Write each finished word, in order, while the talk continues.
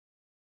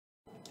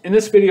In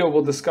this video,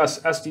 we'll discuss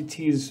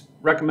SDT's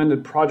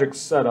recommended project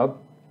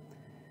setup,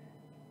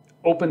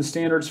 open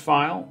standards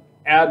file,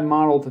 add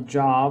model to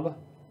job,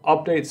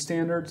 update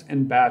standards,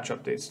 and batch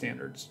update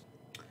standards.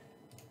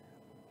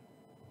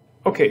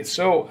 Okay,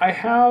 so I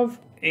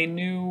have a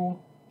new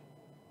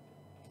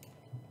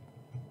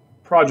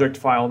project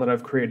file that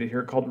I've created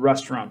here called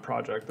restaurant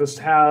project. This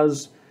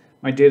has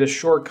my data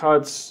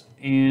shortcuts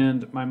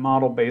and my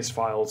model base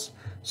files.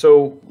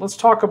 So let's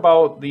talk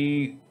about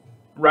the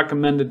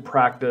recommended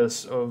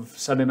practice of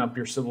setting up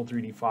your Civil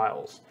 3D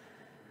files.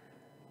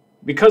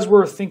 Because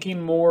we're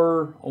thinking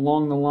more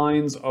along the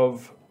lines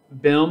of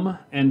BIM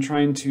and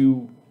trying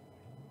to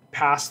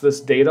pass this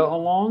data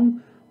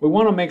along, we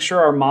want to make sure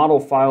our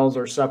model files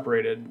are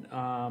separated.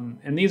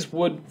 And these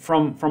would,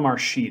 from our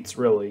sheets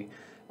really.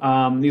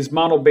 These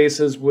model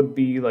bases would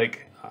be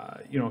like,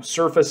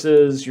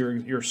 surfaces,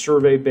 your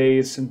survey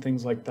base and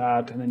things like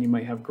that. And then you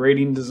might have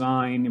grading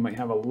design, you might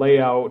have a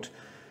layout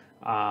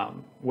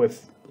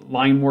with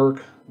line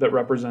work that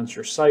represents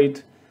your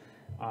site,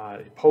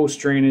 post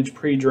drainage,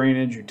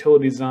 pre-drainage,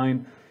 utility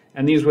design,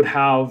 and these would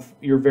have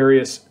your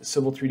various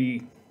Civil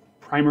 3D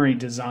primary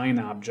design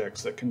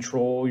objects that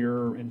control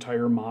your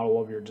entire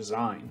model of your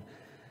design.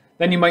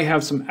 Then you might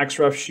have some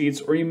XREF sheets,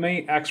 or you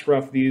may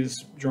XREF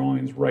these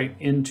drawings right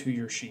into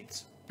your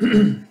sheets.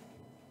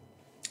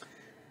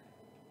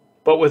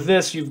 But with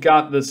this, you've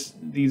got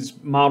these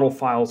model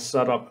files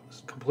set up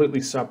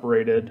completely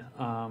separated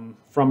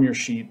from your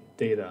sheet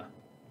data.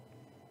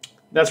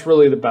 That's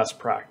really the best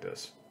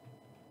practice.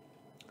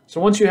 So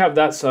once you have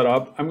that set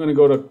up, I'm going to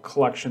go to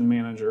Collection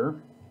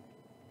Manager.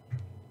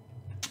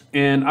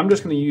 And I'm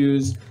just going to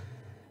use,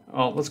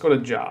 let's go to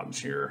Jobs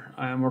here.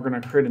 And we're going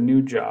to create a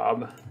new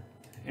job.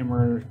 And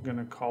we're going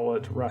to call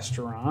it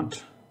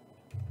Restaurant.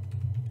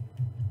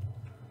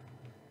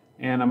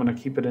 And I'm going to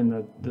keep it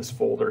in this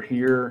folder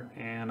here.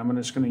 And I'm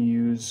just going to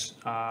use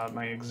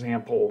my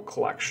example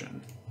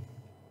collection.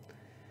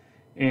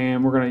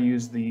 And we're going to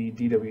use the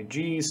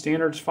DWG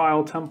standards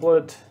file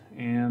template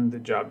and the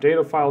job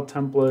data file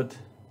template.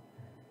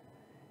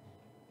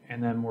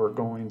 And then we're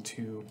going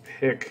to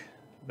pick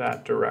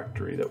that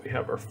directory that we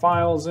have our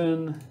files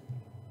in.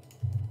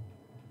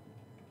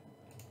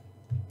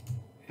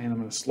 And I'm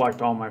going to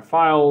select all my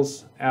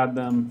files, add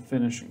them,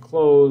 finish and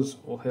close.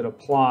 We'll hit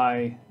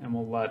apply and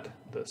we'll let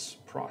this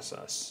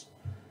process.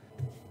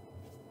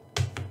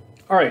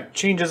 All right,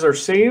 changes are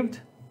saved.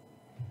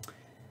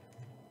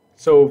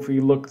 So if we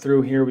look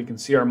through here, we can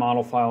see our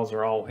model files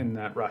are all in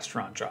that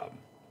restaurant job.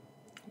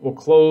 We'll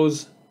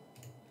close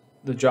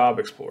the Job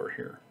Explorer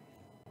here.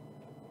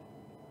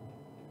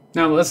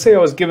 Now let's say I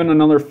was given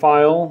another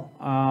file,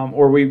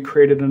 or we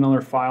created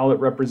another file that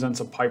represents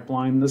a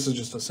pipeline. This is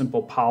just a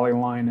simple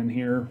polyline in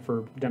here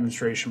for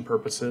demonstration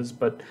purposes,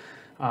 but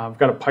I've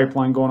got a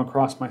pipeline going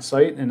across my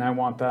site and I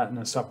want that in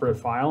a separate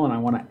file and I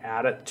want to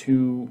add it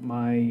to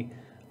my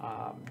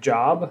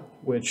job,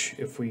 which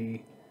if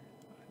we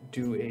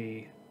do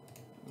a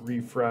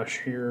refresh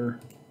here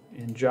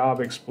in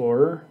Job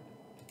Explorer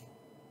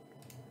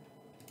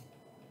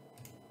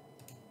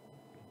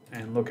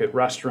and look at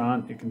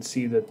restaurant, you can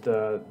see that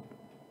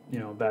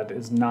that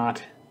is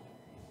not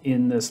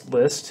in this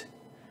list.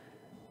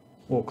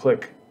 We'll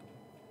click,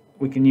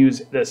 we can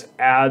use this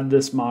add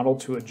this model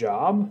to a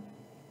job,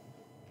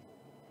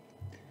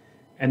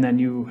 and then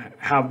you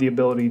have the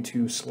ability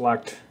to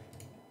select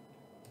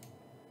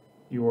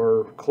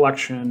your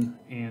collection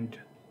and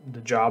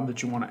the job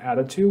that you want to add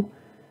it to.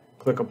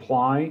 Click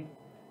apply,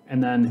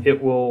 and then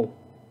it will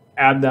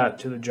add that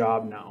to the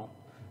job now.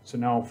 So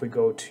now if we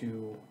go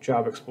to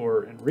Job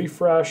Explorer and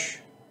refresh,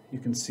 you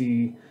can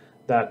see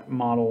that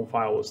model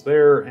file is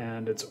there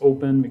and it's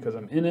open because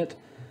I'm in it.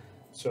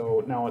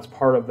 So now it's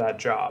part of that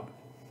job.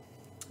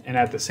 And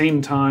at the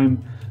same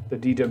time, the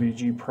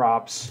DWG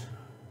props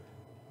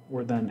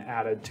were then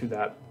added to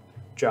that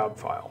job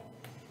file.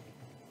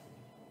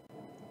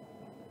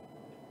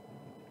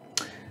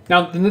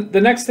 Now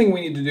the next thing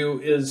we need to do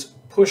is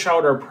push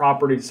out our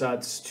property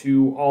sets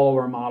to all of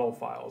our model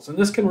files. And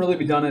this can really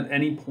be done at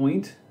any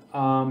point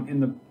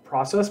in the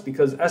process,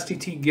 because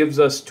SDT gives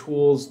us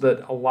tools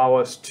that allow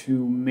us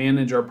to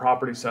manage our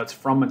property sets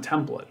from a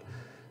template.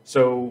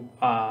 So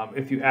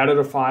if you added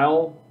a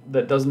file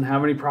that doesn't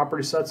have any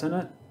property sets in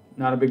it,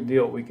 not a big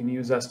deal. We can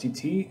use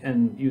SDT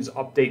and use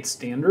update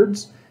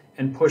standards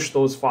and push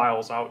those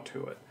files out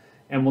to it.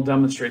 And we'll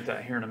demonstrate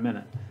that here in a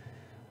minute.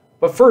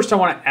 But first I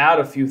want to add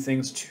a few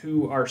things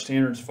to our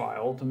standards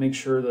file to make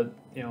sure that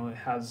it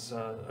has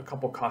a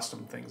couple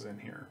custom things in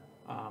here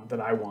that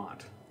I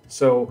want.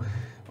 So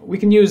we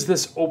can use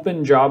this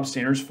open job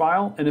standards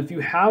file, and if you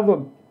have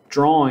a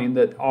drawing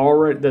that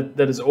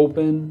is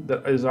open,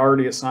 that is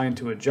already assigned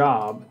to a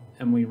job,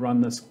 and we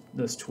run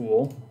this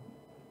tool,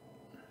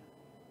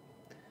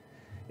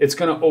 it's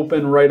going to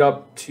open right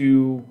up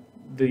to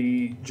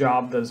the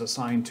job that is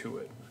assigned to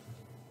it.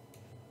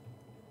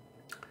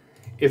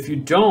 If you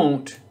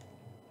don't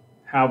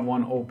have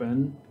one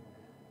open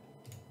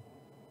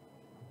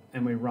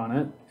and we run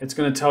it, it's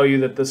going to tell you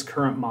that this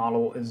current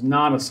model is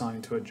not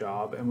assigned to a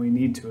job and we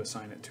need to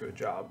assign it to a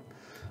job.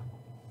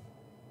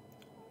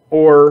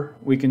 or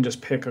we can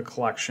just pick a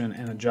collection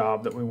and a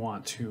job that we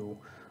want to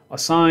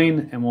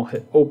assign, and we'll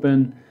hit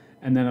open,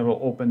 and then it'll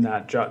open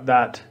that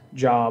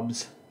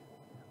job's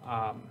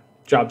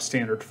job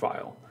standard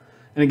file.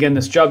 And again,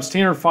 this job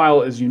standard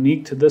file is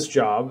unique to this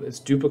job. It's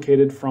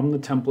duplicated from the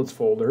templates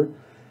folder.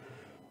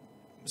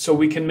 So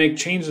we can make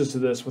changes to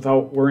this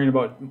without worrying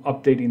about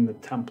updating the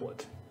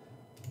template.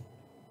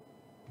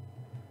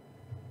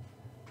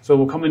 So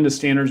we'll come into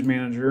Standards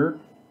Manager,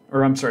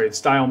 or I'm sorry,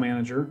 Style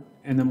Manager,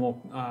 and then we'll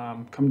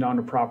come down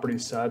to Property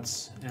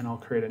Sets, and I'll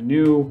create a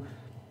new,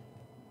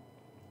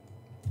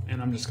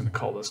 and I'm just going to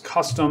call this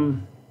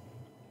Custom.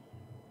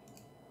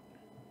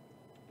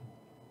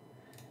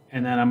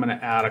 And then I'm going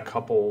to add a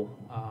couple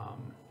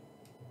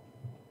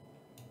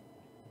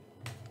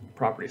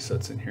property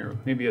sets in here.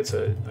 Maybe it's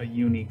a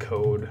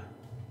Unicode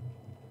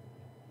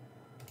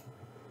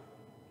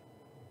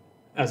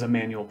as a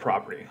manual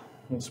property.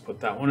 Let's put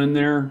that one in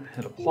there,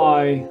 hit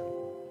apply.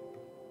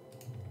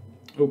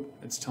 Oh,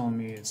 it's telling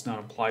me it's not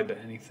applied to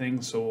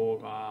anything,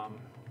 so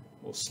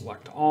we'll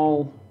select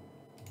all,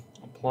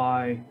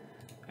 apply,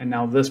 and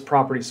now this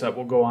property set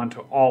will go on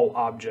to all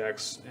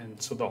objects,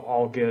 and so they'll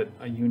all get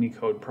a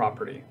Unicode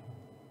property.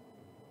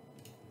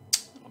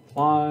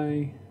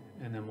 Apply,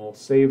 and then we'll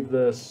save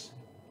this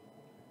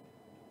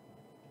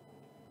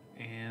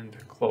and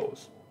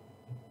close.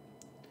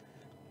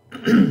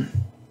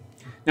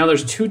 Now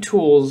there's two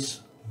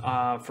tools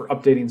for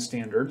updating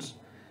standards,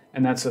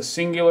 and that's a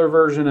singular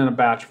version and a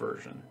batch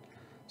version.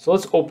 So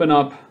let's open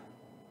up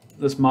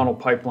this model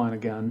pipeline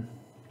again.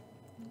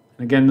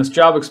 And again, this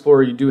Job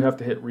Explorer, you do have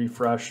to hit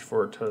refresh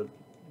for it to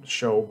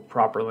show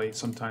properly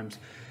sometimes.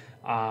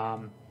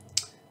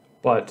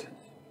 But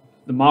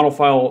the model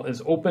file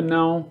is open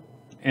now,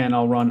 and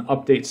I'll run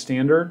update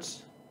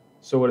standards.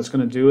 So what it's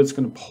going to do, it's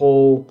going to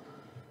pull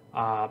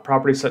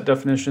property set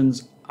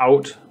definitions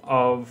out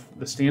of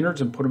the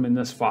standards and put them in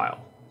this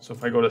file. So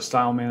if I go to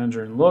Style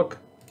Manager and look,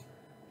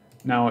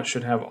 now it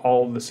should have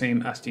all the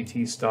same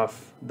SDT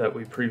stuff that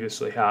we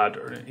previously had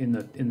in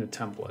the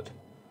template.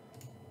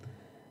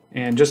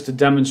 And just to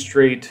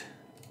demonstrate,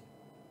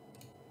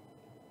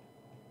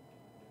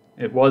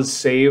 it was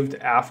saved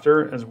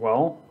after as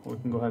well. We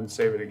can go ahead and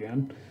save it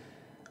again.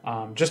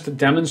 Just to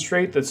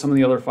demonstrate that some of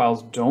the other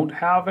files don't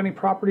have any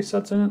property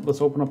sets in it,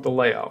 let's open up the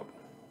layout.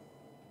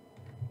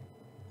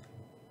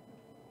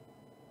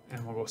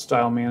 And we'll go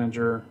Style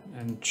Manager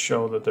and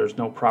show that there's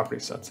no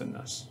property sets in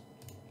this.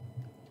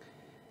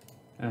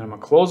 And I'm going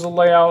to close the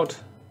layout.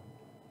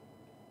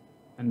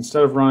 And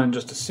instead of running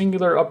just a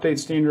singular update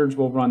standards,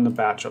 we'll run the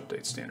batch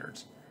update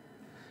standards.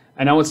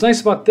 And now what's nice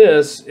about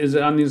this is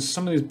that on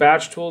some of these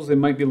batch tools, they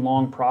might be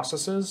long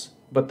processes,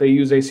 but they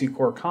use AC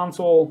Core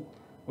Console,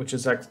 which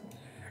is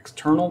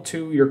external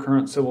to your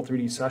current Civil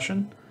 3D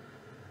session.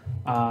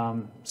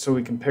 So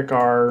we can pick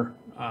our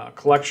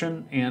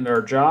collection and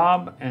our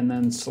job, and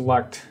then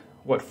select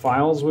what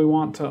files we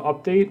want to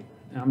update.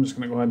 And I'm just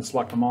going to go ahead and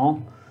select them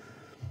all.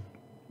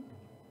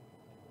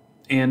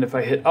 And if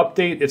I hit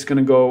update, it's going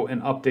to go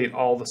and update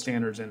all the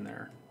standards in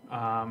there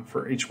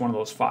for each one of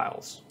those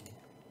files.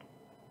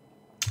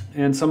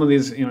 And some of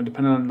these,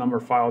 depending on the number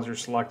of files you're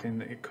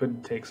selecting, it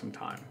could take some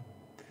time.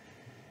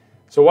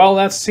 So while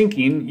that's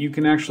syncing, you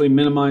can actually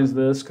minimize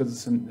this because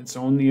it's in its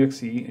own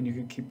exe, and you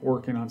can keep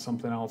working on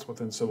something else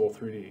within Civil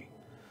 3D.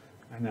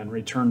 And then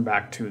return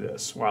back to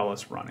this while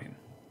it's running.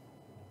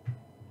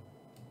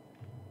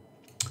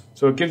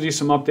 So it gives you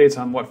some updates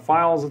on what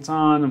files it's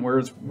on and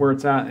where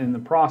it's at in the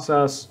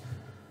process.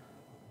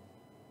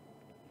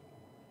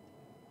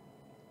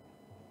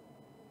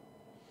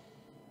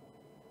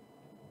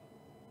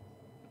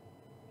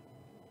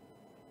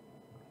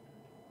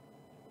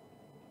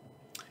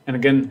 And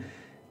again,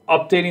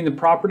 updating the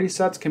property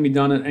sets can be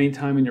done at any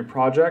time in your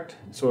project.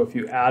 So if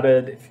you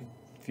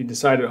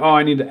decided, oh,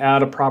 I need to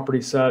add a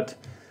property set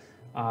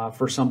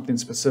for something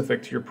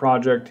specific to your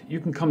project, you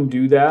can come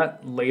do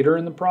that later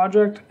in the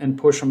project and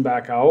push them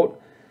back out.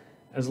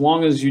 As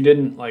long as you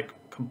didn't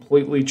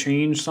completely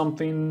change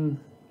something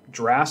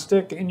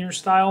drastic in your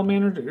Style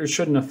Manager, it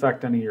shouldn't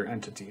affect any of your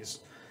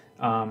entities.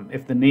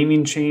 If the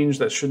naming changed,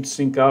 that should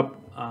sync up.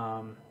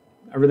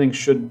 Everything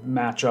should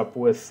match up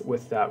with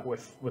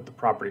the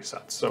property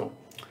sets. So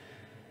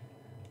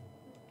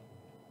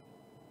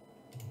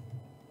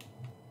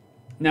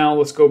now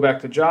let's go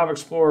back to Job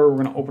Explorer.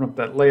 We're going to open up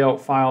that layout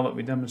file that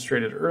we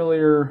demonstrated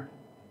earlier.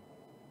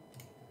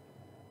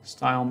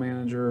 Style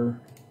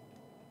Manager.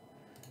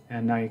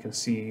 And now you can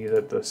see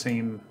that the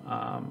same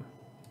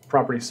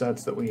property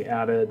sets that we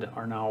added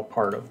are now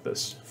part of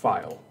this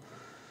file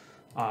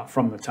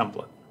from the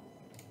template.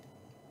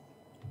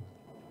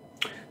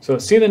 So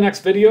see you in the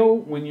next video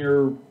when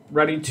you're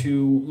ready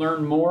to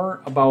learn more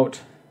about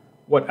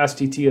what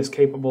SDT is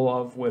capable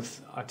of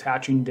with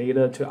attaching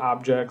data to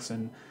objects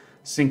and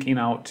syncing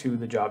out to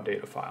the job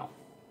data file.